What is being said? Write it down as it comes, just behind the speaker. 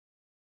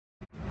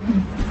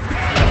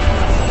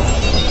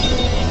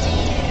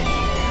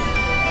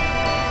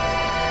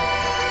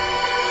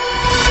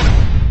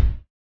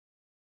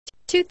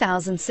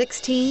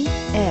2016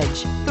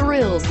 Edge.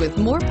 Thrills with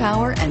more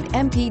power and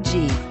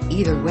MPG.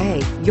 Either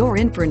way, you're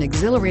in for an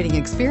exhilarating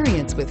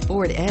experience with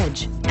Ford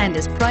Edge and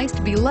is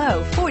priced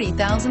below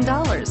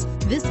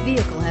 $40,000. This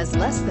vehicle has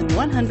less than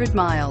 100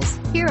 miles.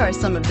 Here are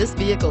some of this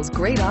vehicle's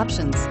great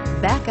options: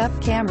 backup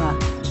camera,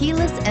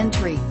 keyless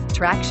entry,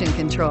 traction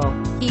control,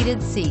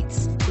 heated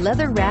seats,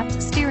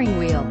 leather-wrapped steering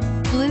wheel,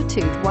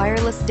 Bluetooth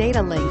wireless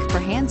data link for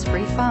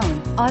hands-free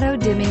phone,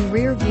 auto-dimming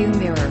rear view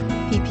mirror,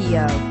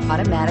 PPO,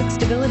 automatic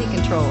stability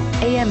control,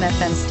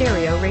 AM/FM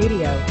stereo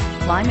radio,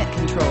 climate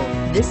control.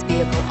 This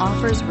vehicle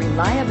offers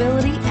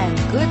reliability and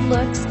good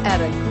looks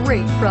at a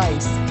great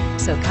price.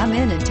 So come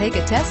in and take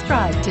a test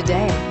drive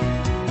today.